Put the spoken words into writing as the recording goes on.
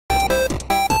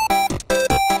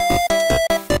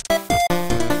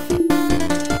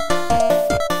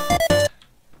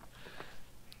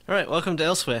welcome to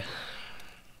Elsewhere.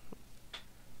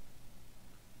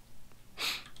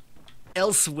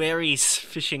 Elsewhery's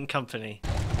fishing company.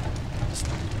 Just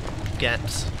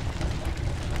gaps.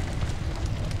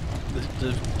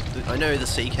 I know the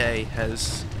CK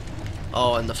has...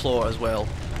 Oh, and the floor as well.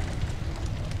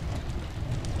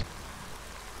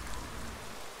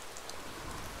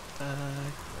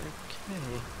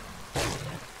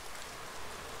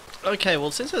 Okay, well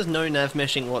since there's no nav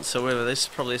meshing whatsoever, this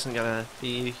probably isn't gonna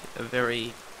be a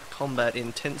very combat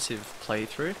intensive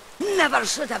playthrough. Never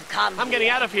should have come. I'm getting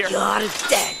out of here. You're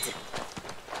dead.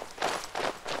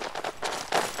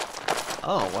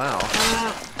 Oh wow.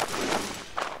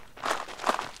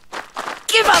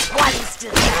 Give up while he's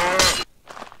still there.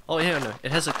 Oh yeah, no.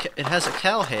 It has a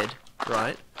cow head,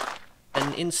 right?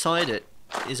 And inside it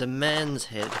is a man's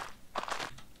head.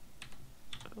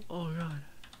 Oh god.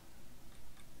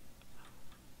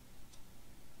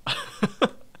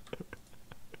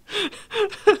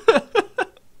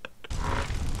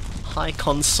 High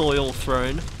console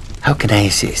throne. How can I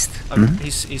assist?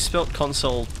 He spelt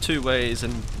console 2 ways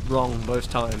and wrong both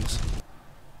times.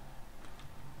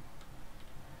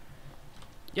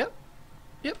 Yep.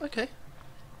 Yep, okay.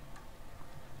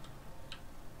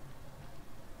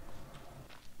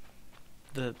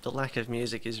 The lack of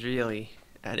music is really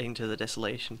adding to the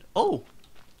desolation. Oh!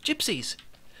 Gypsies!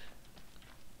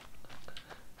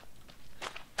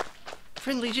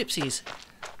 Friendly gypsies!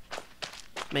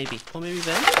 Maybe. Or maybe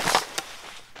bandits?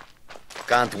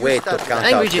 Can't wait to count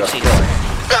Angry out your gypsies!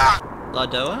 coin.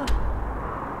 Ladoa?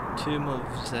 Tomb of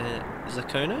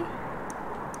Zakono?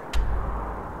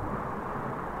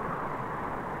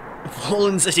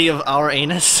 Fallen City of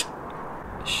Uranus?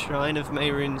 Shrine of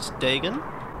Mehrunes Dagon?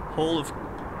 Hall of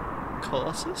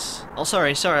Colossus? Oh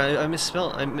sorry, I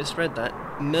misread that.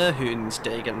 Mehrunes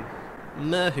Dagon.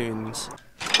 Mehrunes.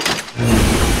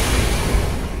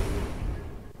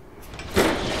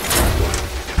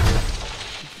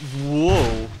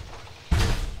 Whoa!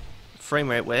 Frame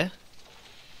rate where?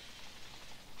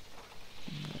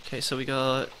 Okay, so we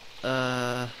got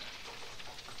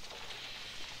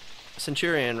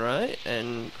Centurion, right?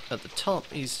 And at the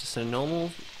top he's just a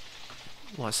normal,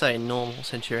 well I say normal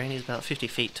Centurion, he's about 50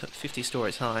 feet, 50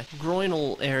 stories high.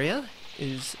 Groinal area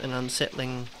is an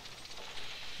unsettling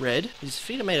red. His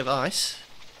feet are made of ice.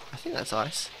 I think that's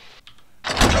ice.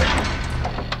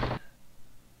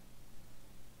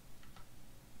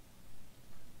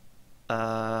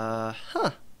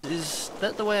 Huh. Is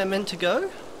that the way I meant to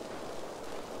go?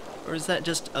 Or is that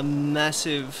just a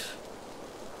massive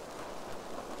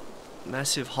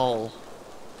hole?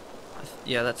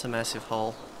 Yeah, that's a massive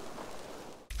hole.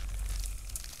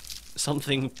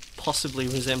 Something possibly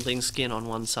resembling skin on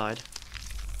one side.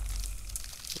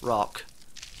 Rock.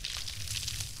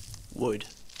 Wood.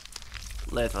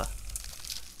 Leather.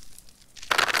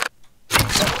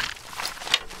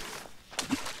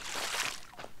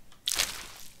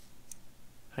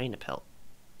 Hyena pelt.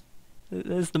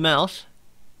 There's the mouth.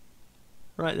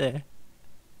 Right there.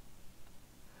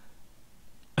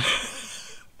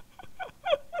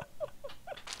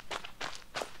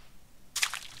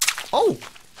 Oh!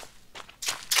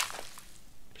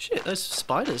 Shit, those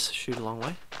spiders shoot a long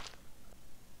way.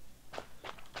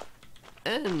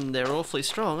 And they're awfully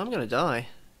strong. I'm gonna die.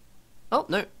 Oh,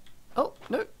 no. Oh,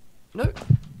 no. No.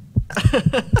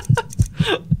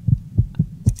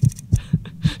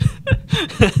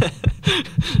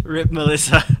 Rip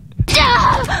Melissa.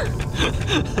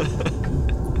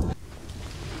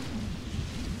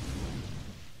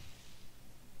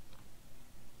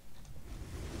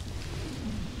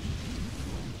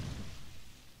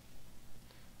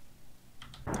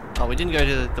 Oh, we didn't go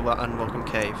to the unwelcome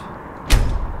cave.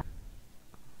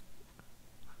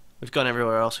 We've gone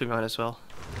everywhere else, we might as well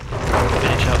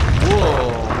finish up. Whoa!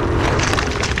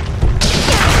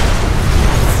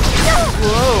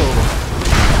 Whoa!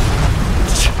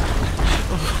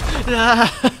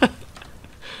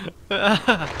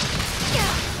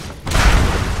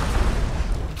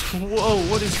 Whoa,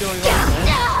 what is going on, man?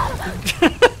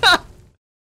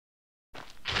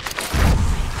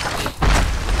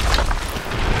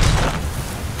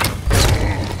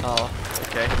 Oh,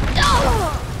 okay.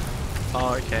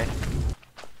 Oh, okay.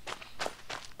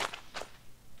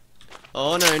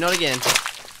 Oh no, not again.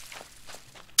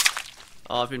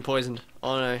 Oh, I've been poisoned.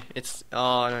 Oh no, it's...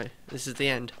 Oh no, this is the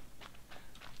end.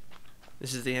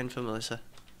 This is the end for Melissa.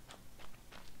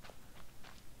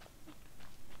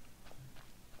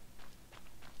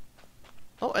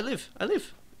 Oh, I live! I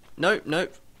live! Nope,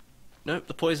 nope. Nope,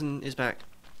 the poison is back.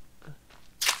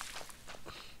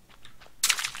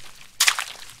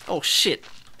 Oh shit!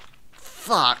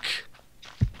 Fuck!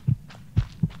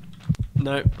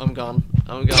 Nope, I'm gone.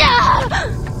 I'm gone.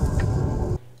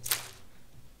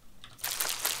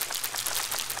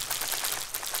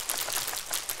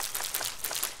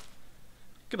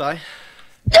 Goodbye.